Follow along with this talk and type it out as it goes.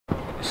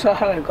So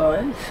hello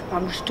guys,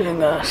 I'm just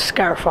doing a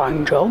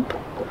scarifying job.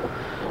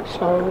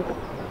 So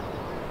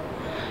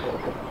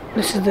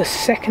this is the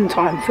second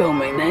time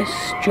filming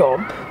this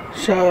job,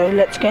 so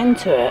let's get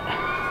into it.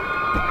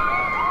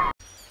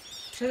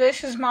 So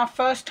this is my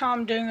first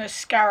time doing a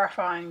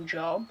scarifying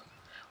job,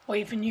 or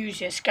even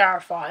using a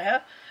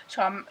scarifier,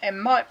 so it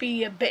might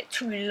be a bit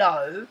too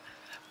low,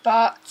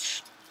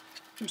 but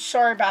I'm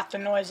sorry about the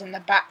noise in the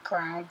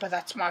background, but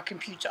that's my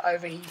computer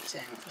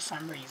overheating for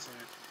some reason.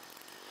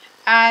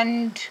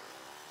 And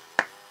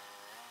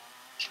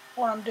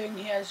what I'm doing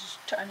here is just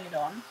turning it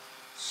on.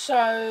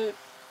 So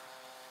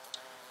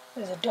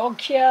there's a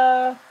dog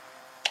here.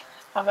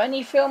 I've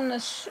only filmed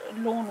this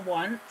lawn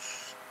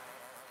once.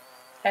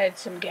 I had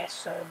some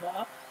guests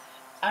over.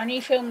 I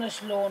only filmed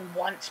this lawn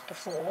once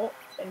before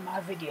in my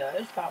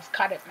videos, but I've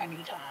cut it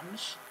many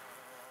times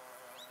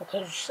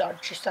because I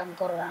just haven't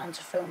got around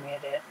to filming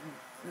it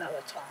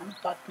another time.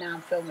 But now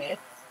I'm filming it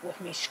with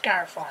me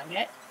scarifying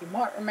it. You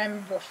might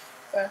remember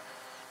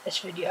this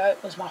video.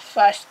 It was my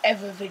first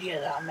ever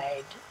video that I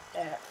made.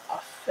 I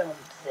filmed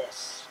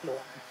this lawn.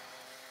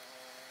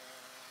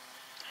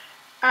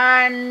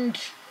 And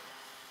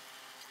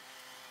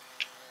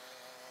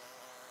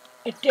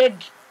it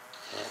did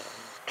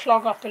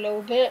clog up a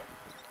little bit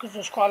because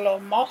there's quite a lot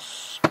of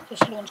moss.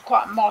 This lawn's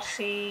quite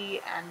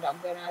mossy, and I'm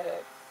going to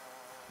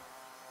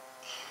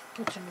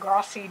put some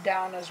grass seed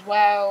down as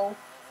well.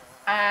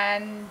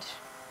 And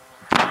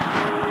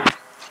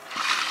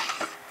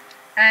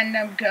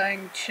I'm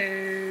going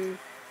to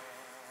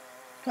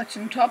put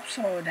some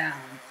topsoil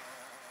down.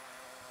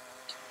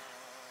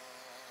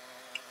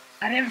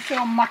 I didn't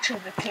film much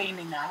of the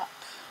cleaning up,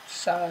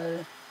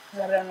 so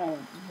I don't know,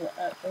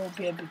 it will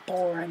be a bit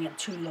boring and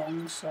too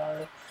long.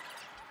 So,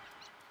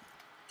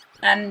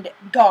 and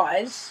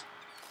guys,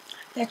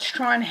 let's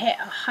try and hit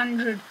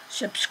 100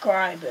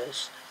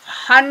 subscribers.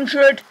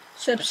 100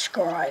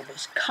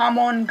 subscribers. Come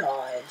on,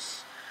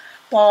 guys.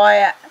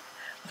 I've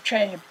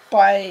changed it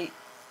by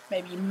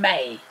maybe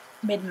May,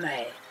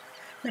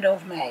 middle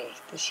of May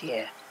this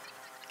year.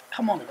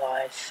 Come on,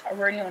 guys. I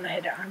really want to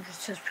hit 100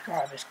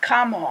 subscribers.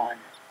 Come on.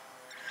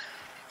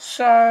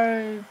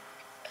 So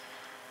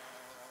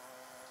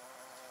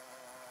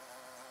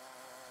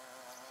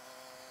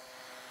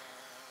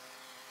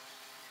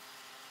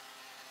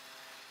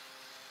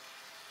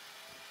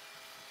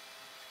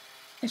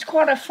it's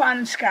quite a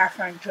fun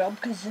scarifying job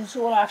because it's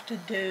all I have to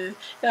do.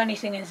 The only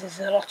thing is there's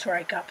a lot to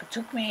rake up. It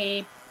took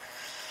me,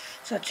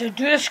 so to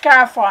do the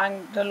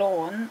scarifying the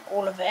lawn,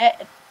 all of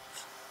it,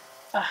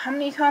 how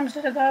many times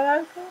did I go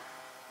over?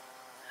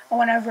 I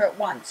went over it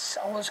once.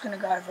 I was going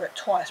to go over it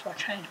twice, but I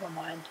changed my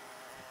mind.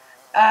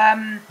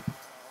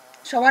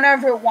 So I went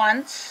over it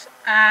once,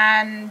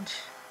 and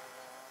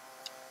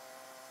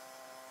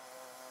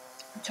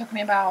it took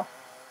me about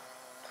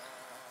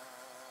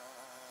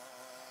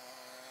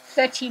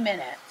 30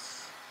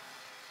 minutes,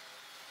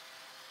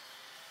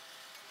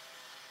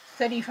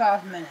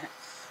 35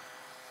 minutes,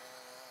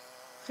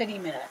 30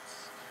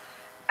 minutes,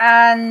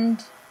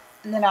 and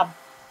then I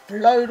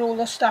blowed all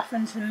the stuff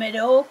into the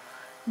middle,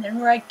 and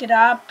then raked it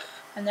up,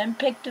 and then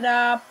picked it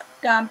up,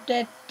 dumped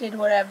it, did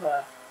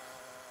whatever.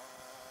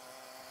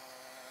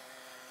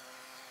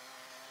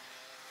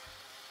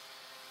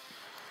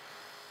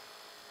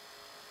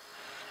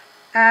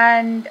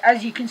 And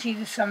as you can see,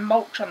 there's some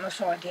mulch on the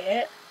side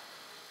here.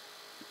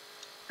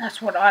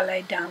 That's what I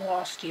laid down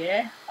last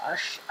year.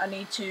 I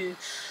need to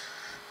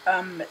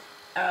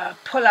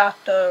pull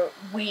out the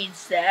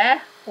weeds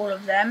there, all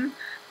of them,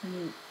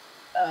 and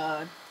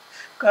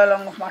go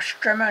along with my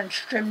strimmer and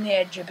trim the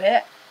edge a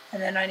bit.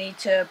 And then I need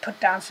to put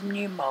down some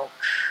new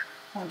mulch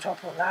on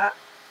top of that.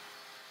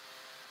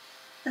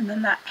 And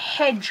then that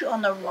hedge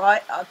on the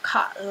right I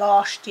cut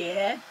last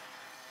year.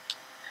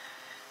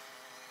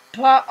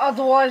 But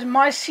otherwise,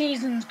 my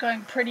season's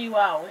going pretty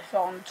well. If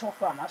I want to talk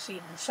about my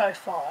season so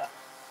far,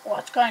 well,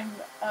 it's going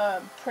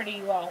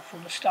pretty well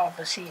from the start of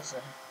the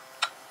season.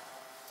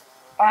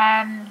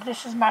 And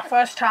this is my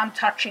first time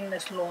touching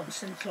this lawn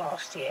since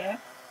last year.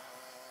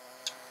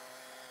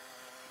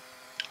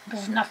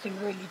 There's nothing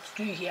really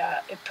to do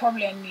here. It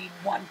probably only needs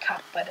one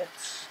cut, but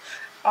it's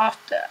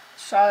after.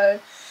 So,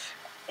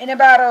 in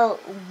about a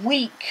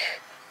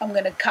week, I'm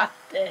going to cut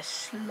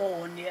this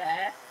lawn,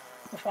 yeah,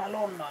 with my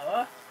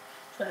lawnmower.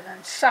 So it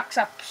then sucks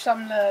up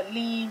some of the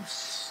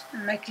leaves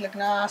and makes it look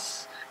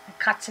nice, and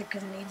cuts it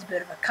because it needs a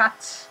bit of a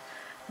cut.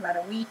 About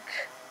a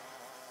week,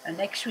 and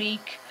next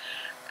week,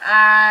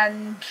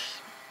 and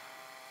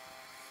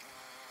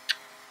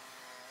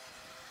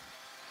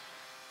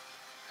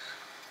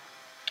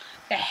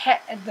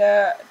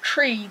the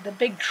tree, the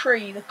big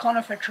tree, the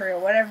conifer tree or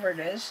whatever it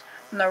is,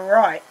 on the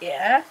right,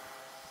 yeah.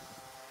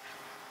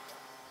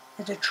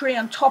 There's a tree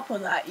on top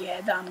of that,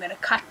 yeah, that I'm going to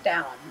cut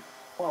down.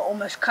 Well,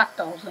 almost cut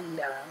the whole thing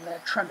down. I'm going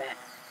to trim it,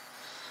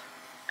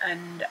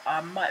 and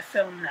I might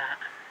film that.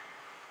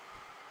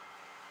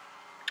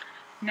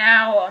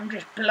 Now I'm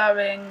just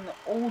blowing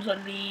all the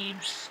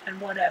leaves and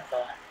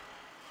whatever.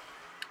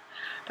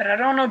 But I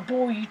don't want to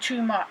bore you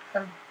too much.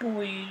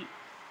 Bore you,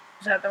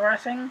 is that the right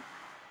thing?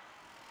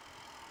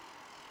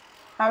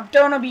 I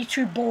don't want to be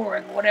too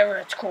boring, whatever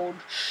it's called.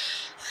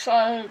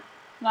 So,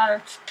 now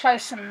let's play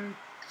some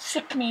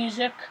sick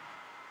music.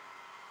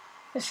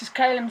 This is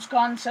Caleb's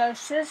Garden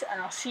Services, and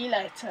I'll see you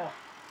later.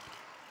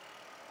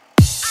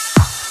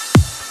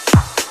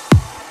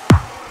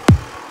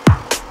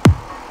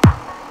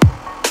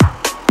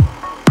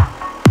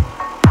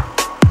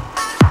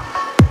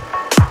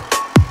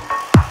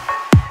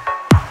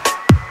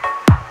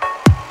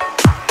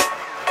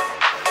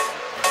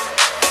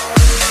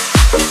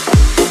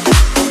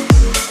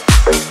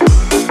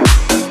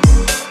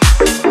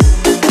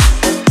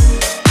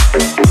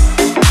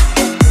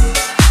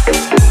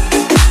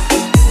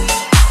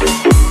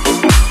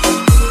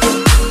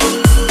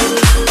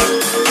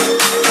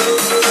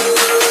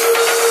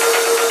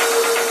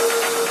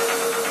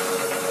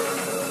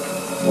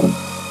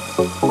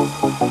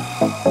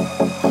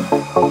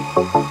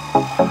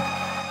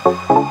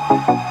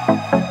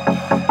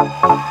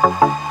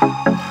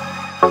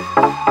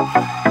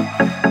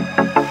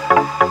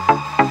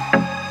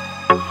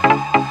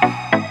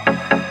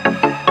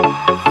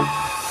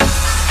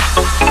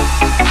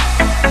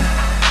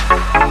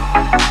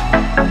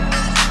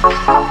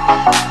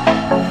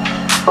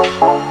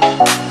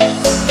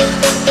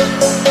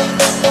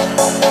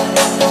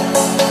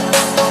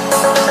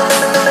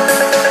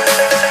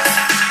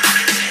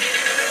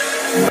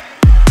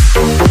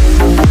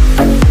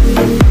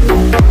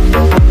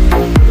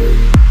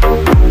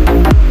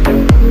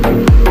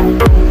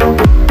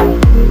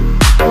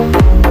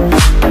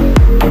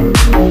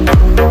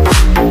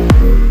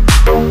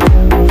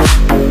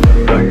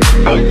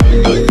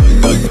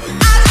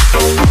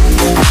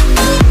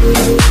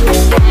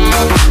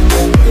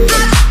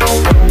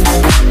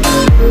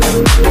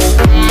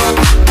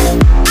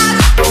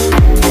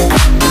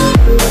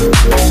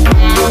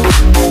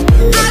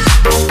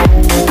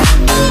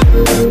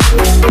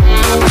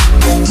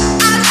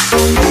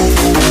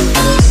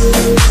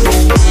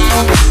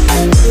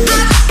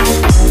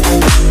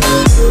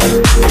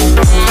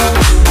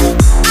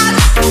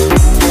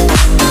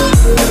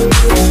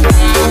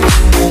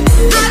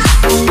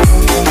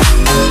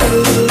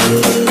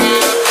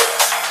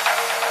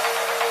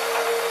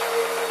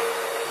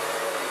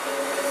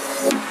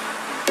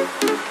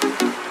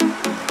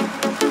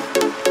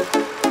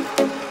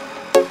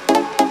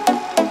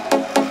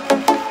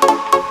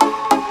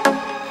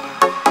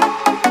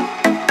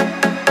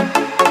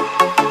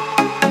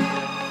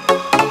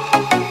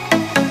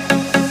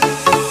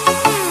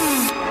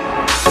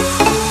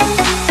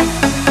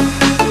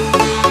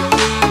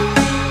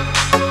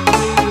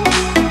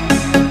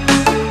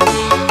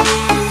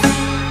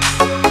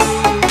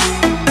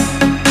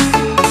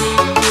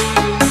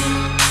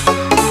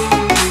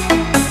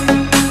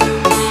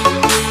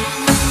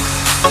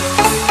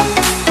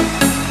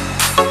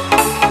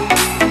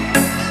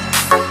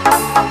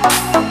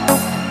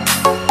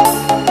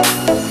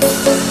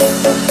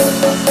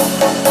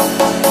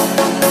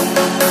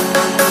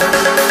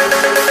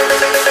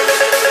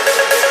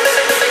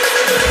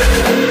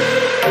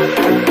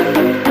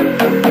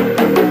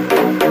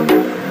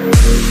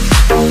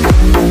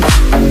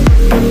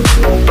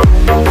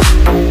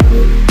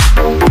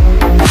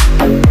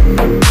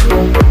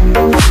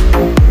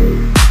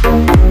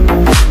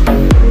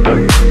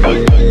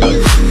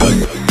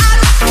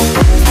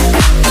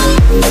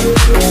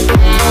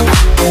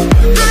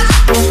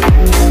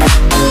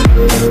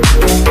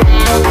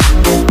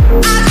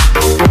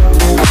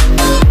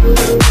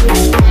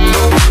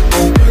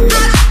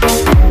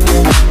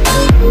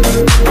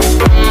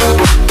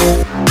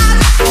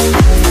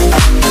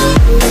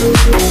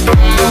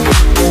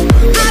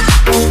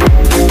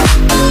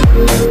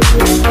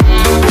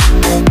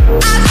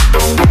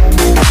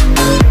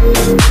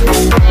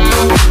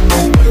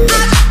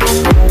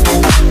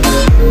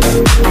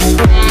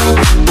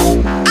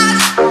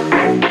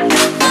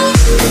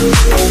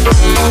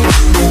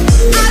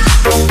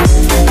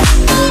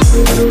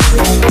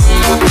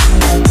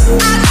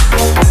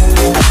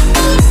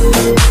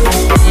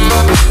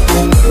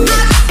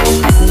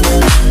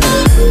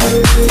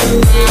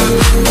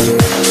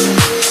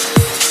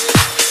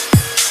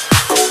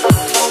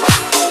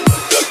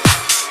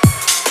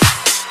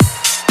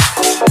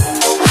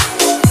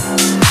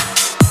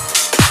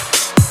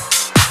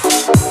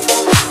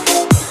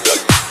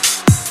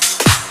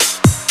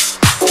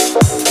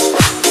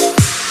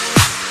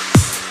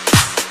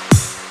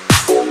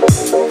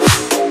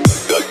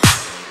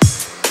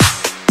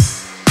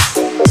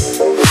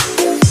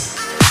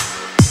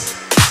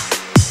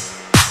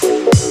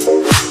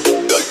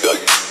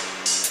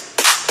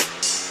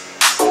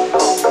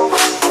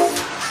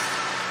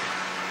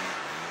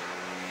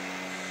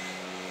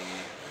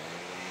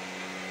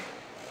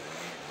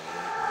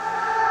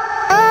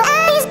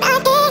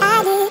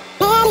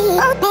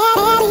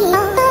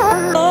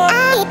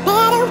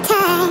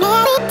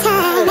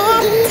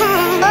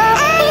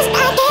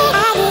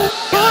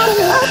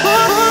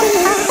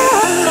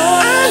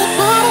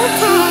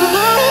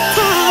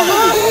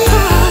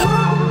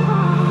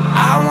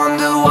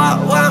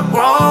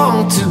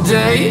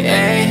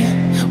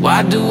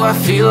 Why do I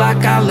feel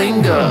like I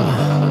linger?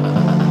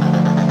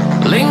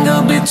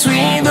 linger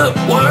between the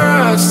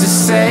words to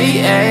say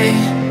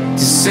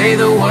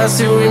the words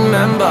to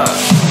remember.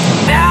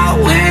 Now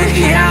we're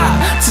here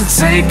to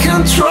take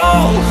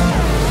control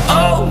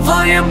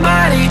over your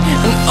body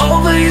and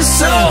over your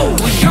soul.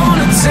 We're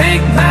gonna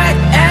take back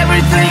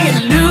everything and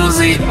lose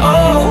it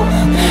all.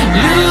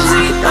 Lose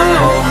it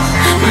all.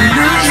 We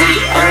lose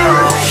it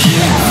all.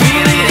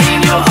 Feel it in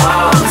your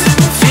arms,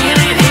 feel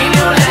it in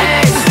your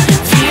legs,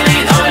 feel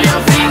it on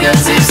your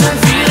fingertips and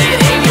feel it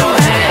in your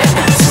head.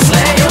 Just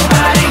let your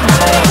body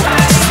go,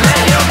 just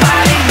let your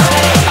body go,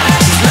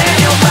 just let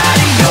your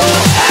body go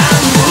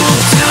and move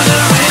to the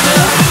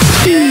rhythm.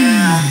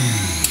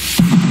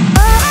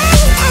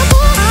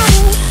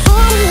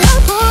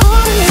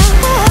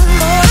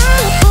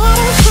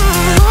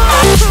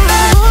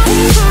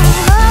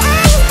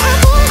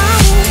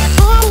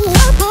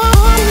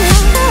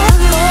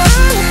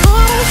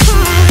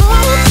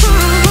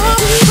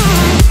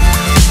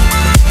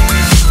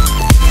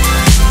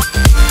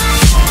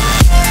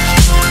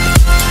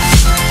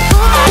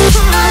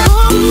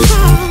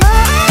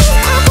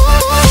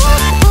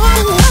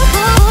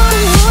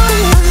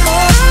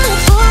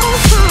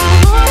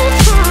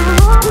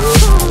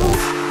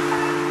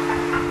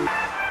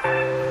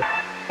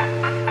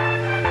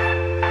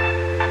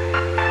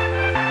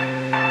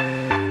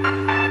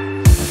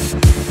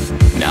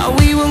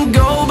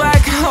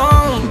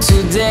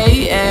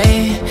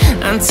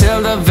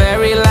 Until the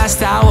very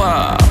last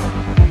hour.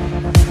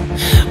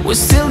 We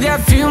still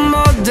got few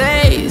more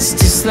days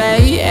to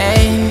slay,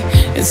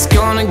 It's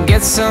gonna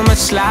get so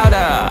much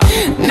louder.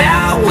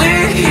 Now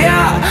we're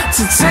here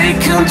to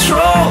take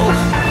control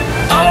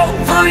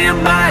over your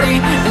body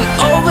and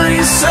over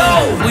your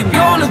soul. We're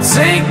gonna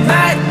take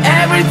back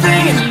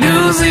everything and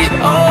lose it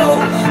all.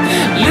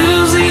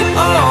 Lose it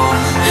all.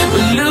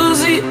 We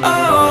lose it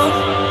all.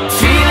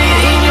 Feel it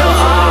in your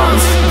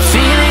arms,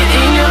 feel it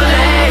in your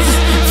legs,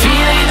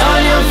 feel it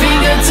on your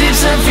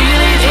fingertips and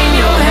feel it in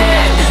your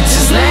head.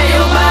 Just let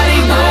your body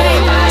go,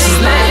 just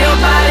let your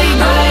body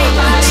go,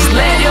 just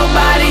let your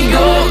body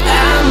go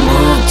and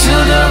move to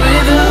the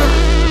rhythm.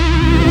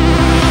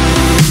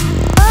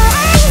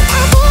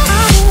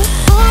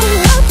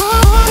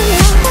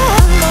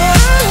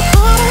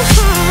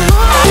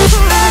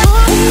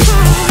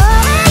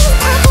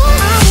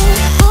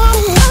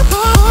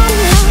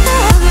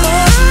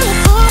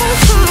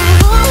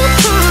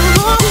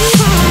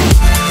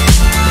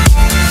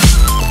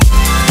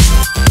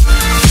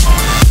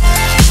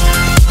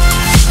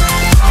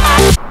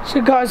 So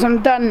guys,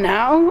 I'm done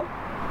now.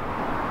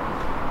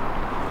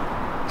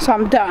 So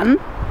I'm done.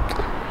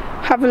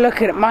 Have a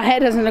look at it. My hair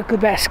doesn't look the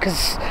best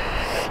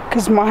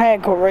because my hair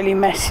got really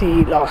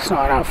messy last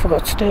night and I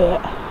forgot to do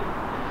it.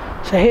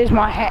 So here's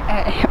my hair.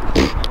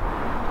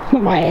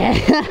 Not my hair.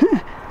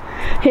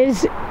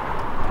 here's the.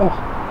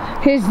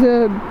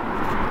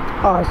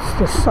 Oh, it's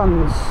the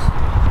sun's.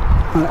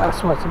 Oh,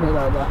 that's why it's a bit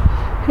like that.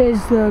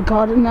 Here's the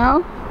garden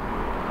now.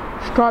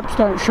 Stripes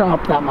don't show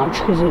up that much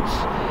because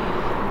it's.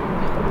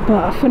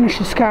 But I finished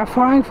the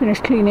scarifying,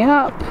 finished cleaning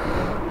up.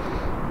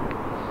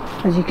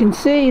 As you can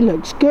see,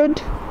 looks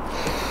good.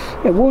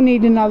 It will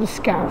need another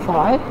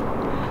scarify.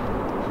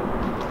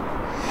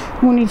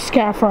 We'll need to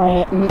scarify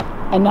it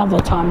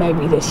another time,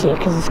 maybe this year,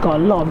 because it's got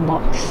a lot of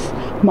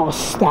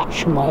moss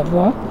thatch and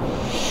whatever.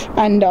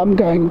 And I'm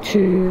going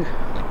to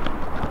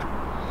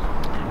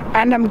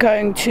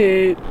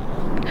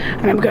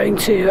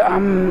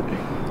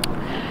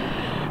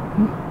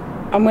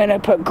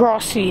put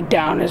grass seed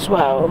down as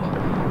well.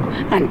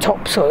 And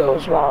topsoil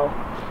as well,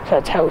 so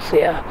it's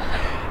healthier.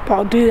 But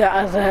I'll do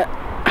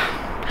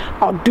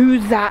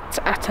that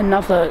at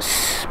another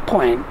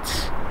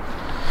point.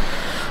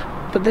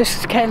 But this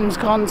is Ken's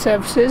Garden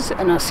Services,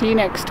 and I'll see you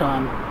next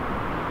time.